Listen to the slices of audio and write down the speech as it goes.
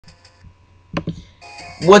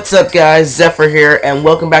What's up, guys? Zephyr here, and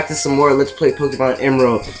welcome back to some more Let's Play Pokemon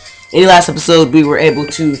Emerald. In the last episode, we were able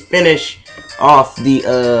to finish off the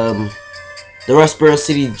Rustboro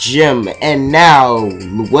City Gym, and now,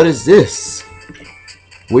 what is this?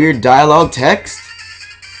 Weird dialogue text?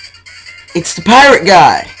 It's the pirate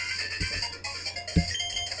guy!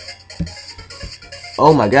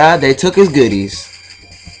 Oh my god, they took his goodies.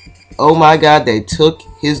 Oh my god, they took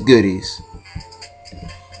his goodies.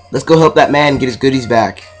 Let's go help that man get his goodies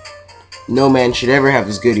back. No man should ever have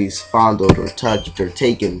his goodies fondled or touched or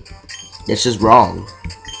taken. It's just wrong.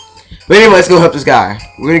 But anyway, let's go help this guy.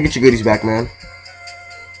 We're gonna get your goodies back, man.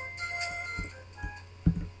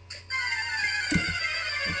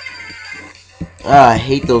 I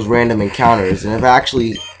hate those random encounters, and if I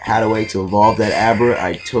actually had a way to evolve that Abra,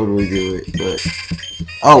 I'd totally do it. But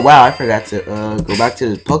oh wow, I forgot to go back to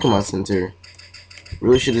the Pokemon Center.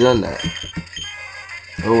 Really should have done that.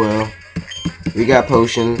 Oh well. We got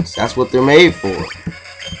potions. That's what they're made for.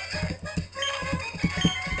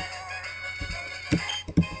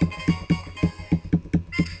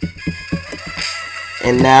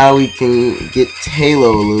 And now we can get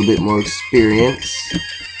Tailo a little bit more experience.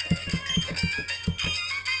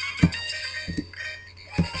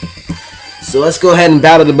 So let's go ahead and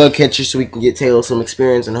battle the Mudkipper so we can get Tailo some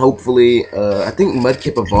experience, and hopefully, I think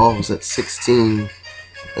Mudkip evolves at 16.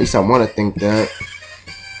 At least I want to think that.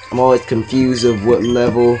 I'm always confused of what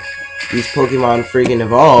level these Pokemon freaking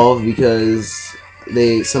evolve, because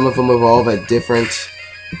some of them evolve at different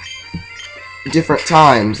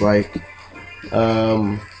times. Like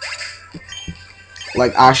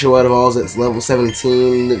Oshawott evolves at level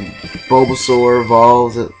 17. Bulbasaur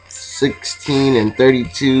evolves at 16 and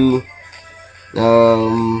 32.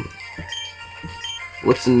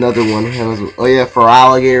 What's another one? Oh yeah,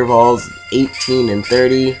 Feraligatr evolves 18 and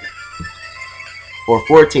 30. Or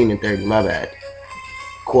 14 and 30, my bad.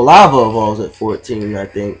 Quilava evolves at 14, I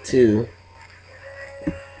think, too.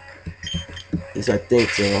 At least I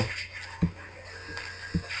think so.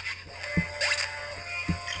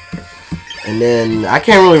 And then, I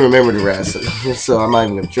can't really remember the rest, so I'm not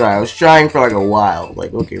even gonna try. I was trying for like a while.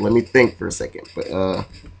 Like, okay, let me think for a second. But,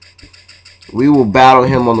 we will battle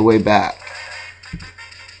him on the way back.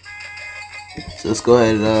 So let's go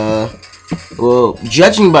ahead, well,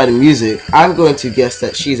 judging by the music, I'm going to guess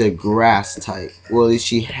that she's a grass type. Well, at least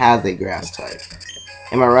she has a grass type.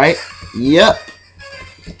 Am I right? Yep.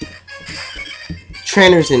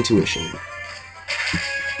 Trainer's Intuition.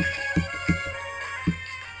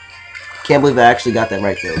 Can't believe I actually got that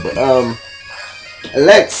right though. But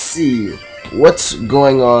let's see what's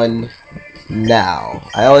going on now.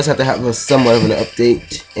 I always have to have a somewhat of an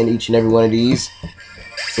update in each and every one of these.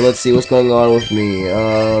 So let's see what's going on with me.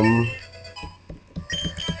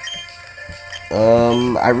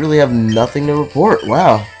 I really have nothing to report.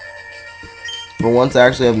 Wow. For once, I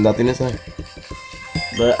actually have nothing to say.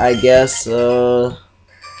 But I guess, yeah,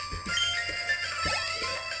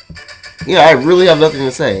 I really have nothing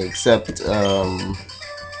to say, except,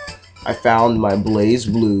 I found my Blaze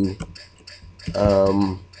Blue,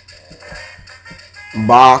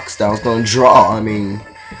 box that I was going to draw. I mean,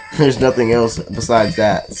 there's nothing else besides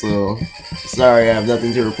that, so, sorry, I have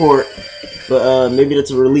nothing to report. But maybe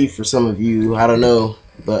that's a relief for some of you. I don't know.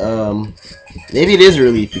 But maybe it is a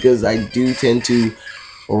relief, because I do tend to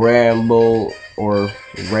ramble. I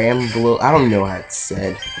don't know how it's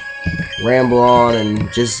said. Ramble on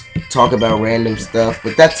and just talk about random stuff.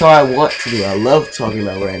 But that's how I want to do. I love talking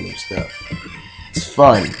about random stuff. It's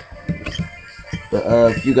fun. But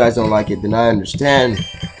if you guys don't like it, then I understand.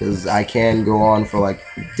 Because I can go on for like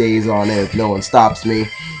days on end if no one stops me.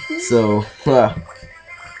 So,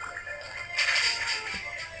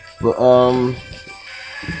 But,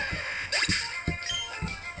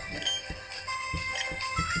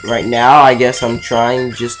 right now, I guess I'm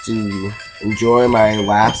trying just to enjoy my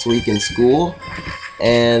last week in school,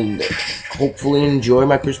 and hopefully enjoy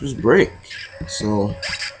my Christmas break. So,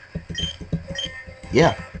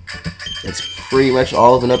 yeah. That's pretty much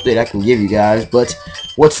all of an update I can give you guys. But,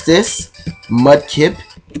 what's this? Mudkip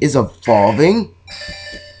is evolving?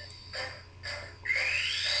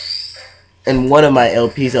 In one of my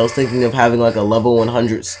LPs, I was thinking of having like a level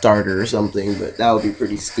 100 starter or something, but that would be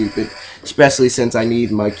pretty stupid, especially since I need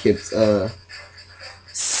my Kip's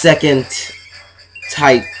second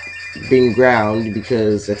type being ground,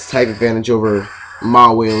 because that's type advantage over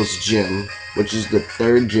Mawale's gym, which is the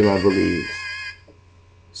third gym, I believe.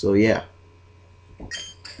 So yeah.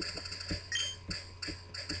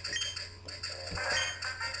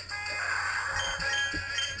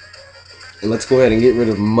 And let's go ahead and get rid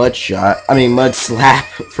of Mud Slap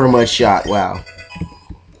for Mud Shot. Wow.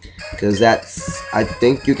 Because that's I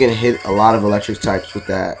think you can hit a lot of electric types with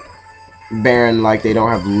that. Baron, like, they don't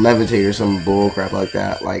have levitate or some bullcrap like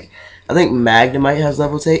that. Like, I think Magnemite has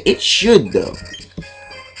levitate. It should, though.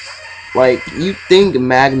 Like, you'd think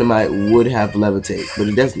Magnemite would have levitate, but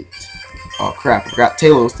it doesn't. Oh, crap. I forgot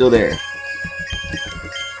Taylor was still there.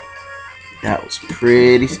 That was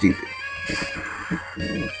pretty stupid.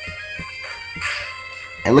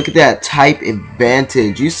 And look at that type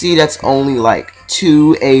advantage. You see, that's only like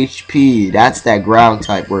 2 HP. That's that ground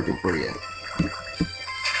type working for you.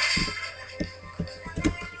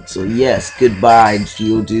 So yes, goodbye,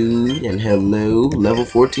 Geodude, and hello, level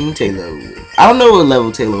 14 Taylor. I don't know what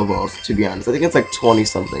level Taylor evolves, to be honest. I think it's like 20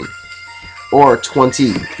 something. Or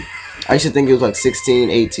 20. I used to think it was like 16,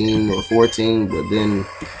 18, or 14, but then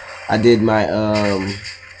I did my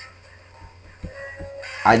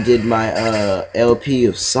LP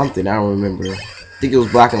of something. I don't remember. I think it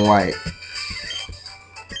was black and white.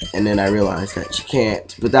 And then I realized that you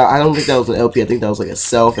can't. But that, I don't think that was an LP. I think that was like a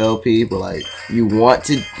self LP. But like you want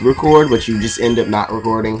to record, but you just end up not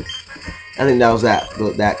recording. I think that was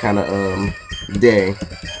that kind of day.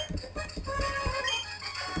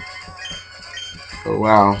 Oh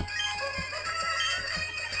wow.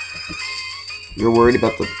 You're worried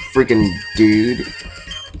about the freaking dude.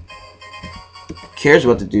 Who cares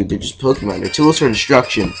about the dude? They're just Pokemon. They're tools for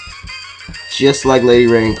destruction. Just like Lady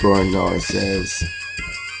Raincorn always says.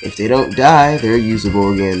 If they don't die, they're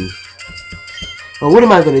usable again. Well, what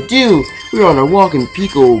am I gonna do? We're on our walk in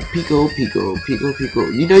Pico.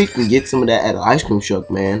 You know you can get some of that at an ice cream truck,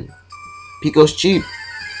 man. Pico's cheap.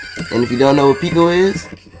 And if you don't know what Pico is,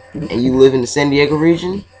 and you live in the San Diego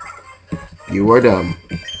region, you are dumb.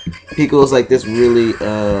 Pico is like this really,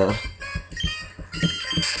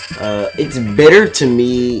 it's bitter to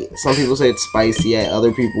me. Some people say it's spicy,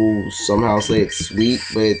 other people somehow say it's sweet,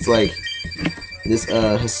 but it's like this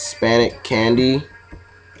Hispanic candy,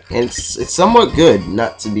 and it's somewhat good.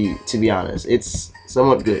 Not to be honest, it's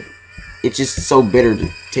somewhat good. It's just so bitter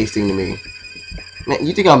tasting to me. Man,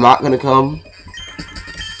 you think I'm not gonna come?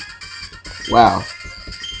 Wow,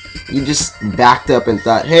 you just backed up and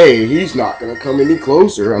thought, hey, he's not gonna come any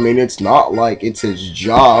closer. I mean, it's not like it's his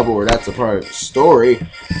job or that's a part of the story.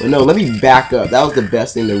 But no, let me back up. That was the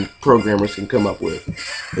best thing the programmers can come up with.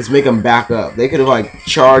 Let's make them back up. They could have like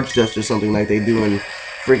charged us or something like they do in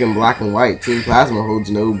freaking Black and White. Team Plasma holds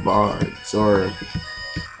no bars or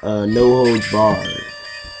no holds barred.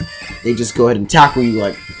 They just go ahead and tackle you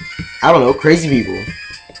like, I don't know, crazy people.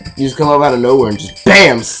 You just come up out of nowhere and just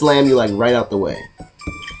BAM! Slam you like right out the way.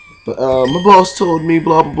 But my boss told me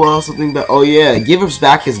blah blah blah something about, oh yeah, give us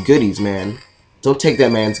back his goodies, man. Don't take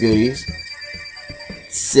that man's goodies.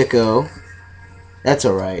 Sicko. That's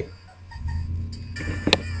alright.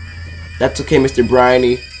 That's okay, Mr.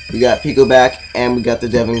 Bryony. We got Pico back and we got the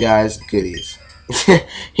Devon guy's goodies.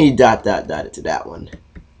 He dotted to that one.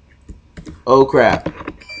 Oh crap.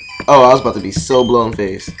 Oh, I was about to be so blown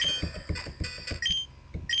face.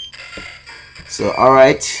 So,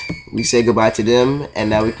 alright, we say goodbye to them, and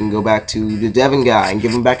now we can go back to the Devon guy and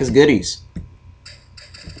give him back his goodies.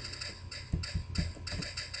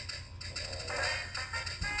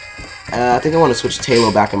 I think I want to switch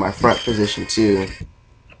Taylor back in my front position, too.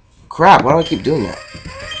 Crap, why do I keep doing that?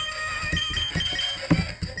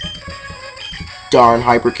 Darn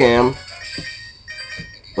Hypercam.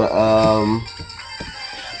 But,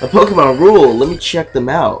 a Pokemon rule, let me check them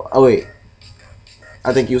out. Oh, wait.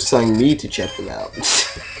 I think he was telling me to check them out.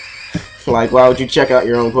 Like, why would you check out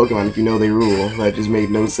your own Pokemon if you know they rule? That just made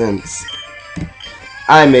no sense.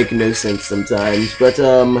 I make no sense sometimes. But,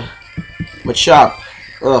 Machop.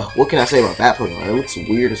 Ugh, what can I say about that Pokemon? It looks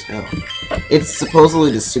weird as hell. It's supposedly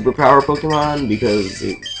the superpower Pokemon because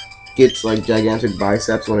it gets, like, gigantic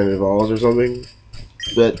biceps when it evolves or something.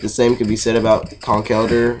 But the same could be said about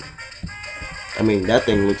Conkeldurr. I mean, that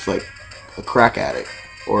thing looks like a crack addict.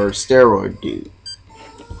 Or steroid dude.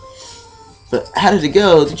 But how did it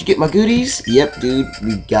go? Did you get my goodies? Yep, dude,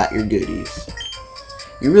 we got your goodies.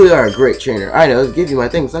 You really are a great trainer. I know, I'll give you my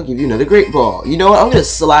things. I'll give you another great ball. You know what? I'm going to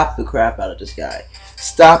slap the crap out of this guy.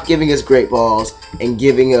 Stop giving us great balls and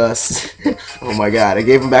giving us... Oh my god, I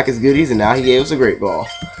gave him back his goodies and now he gave us a great ball.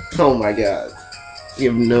 Oh my god.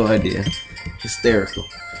 You have no idea. Hysterical.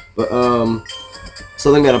 But,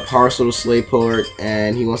 Southern got a parcel to Slayport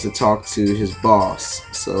and he wants to talk to his boss.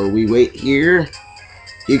 So we wait here.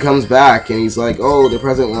 He comes back and he's like, oh, the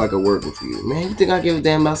president would like to work with you. Man, you think I give a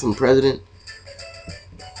damn about some president?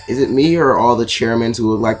 Is it me or all the chairmen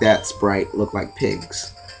who look like that sprite look like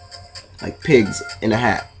pigs? Like pigs in a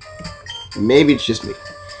hat. Maybe it's just me.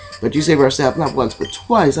 But you save our staff not once but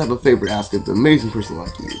twice. I have a favor to ask of an amazing person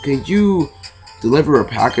like you. Can you deliver a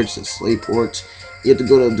package to Slayport? You have to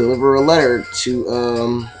go to deliver a letter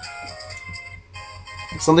to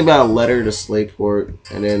something about a letter to Slateport,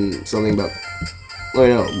 and then something about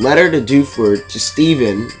letter to Dewford to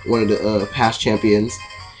Steven, one of the past champions,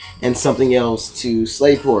 and something else to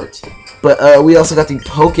Slateport. But we also got the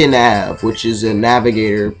Pknav, which is a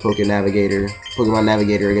navigator, Pokemon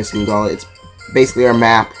Navigator, I guess you can call it. It's basically our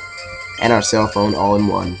map and our cell phone all in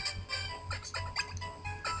one.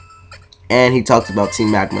 And he talks about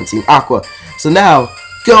Team Magma and Team Aqua. So now,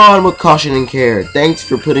 go on with caution and care. Thanks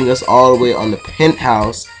for putting us all the way on the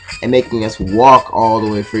penthouse and making us walk all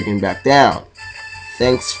the way freaking back down.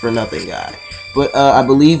 Thanks for nothing, guy. But I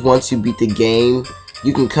believe once you beat the game,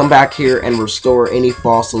 you can come back here and restore any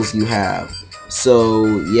fossils you have. So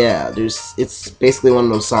yeah, it's basically one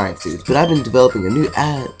of those science suits. But I've been developing a new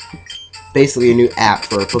app, basically a new app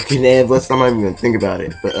for Pokemon. Let's not even think about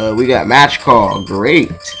it. But we got Match Call,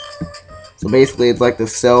 great. So basically, it's like the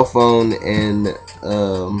cell phone and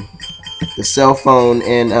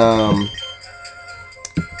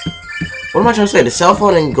what am I trying to say? The cell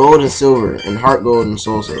phone and gold and silver, and heart gold and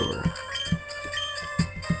soul silver.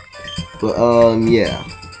 But yeah,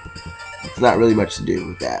 it's not really much to do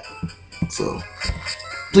with that. So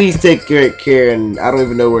please take great care. And I don't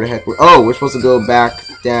even know where the heck we're supposed to go back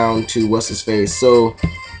down to what's his face. So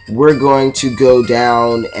we're going to go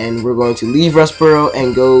down and we're going to leave Rustboro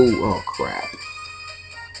and go. Oh crap!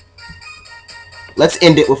 Let's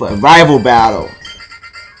end it with a rival battle.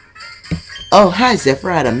 Oh, hi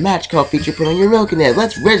Zephyr, I had a match call feature put on your milk net.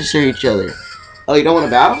 Let's register each other. Oh, you don't want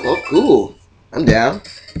to battle? Oh, cool. I'm down.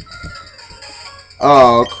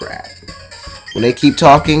 Oh, crap. When they keep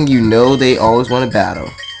talking, you know they always want to battle.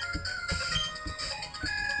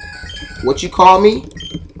 What you call me?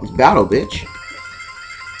 Let's battle, bitch.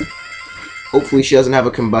 Hopefully she doesn't have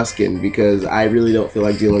a combustion, because I really don't feel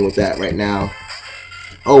like dealing with that right now.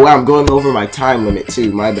 Oh, wow, I'm going over my time limit,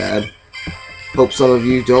 too. My bad. Hope some of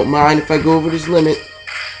you don't mind if I go over this limit.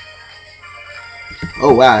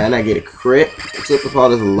 Oh wow, and I get a crit. What's up with all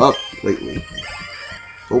this luck lately?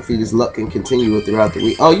 Hopefully this luck can continue throughout the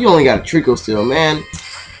week. Oh, you only got a Trico still, man.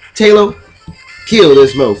 Taylor, kill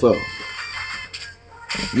this mofo.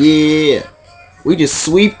 Yeah. We just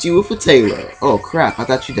sweeped you with a Taylor. Oh crap, I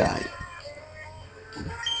thought you died.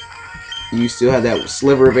 You still have that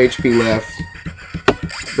sliver of HP left.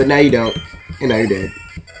 But now you don't. And now you're dead.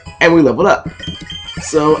 And we leveled up.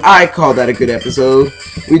 So I call that a good episode.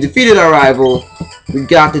 We defeated our rival. We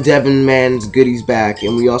got the Devon Man's goodies back,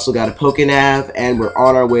 and we also got a Pknav, and we're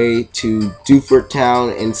on our way to Dewford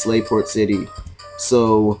Town in Slateport City.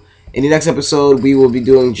 So in the next episode, we will be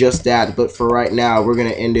doing just that. But for right now, we're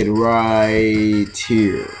gonna end it right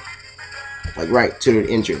here, like right to the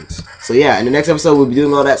entrance. So yeah, in the next episode, we'll be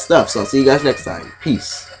doing all that stuff. So I'll see you guys next time.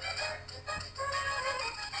 Peace.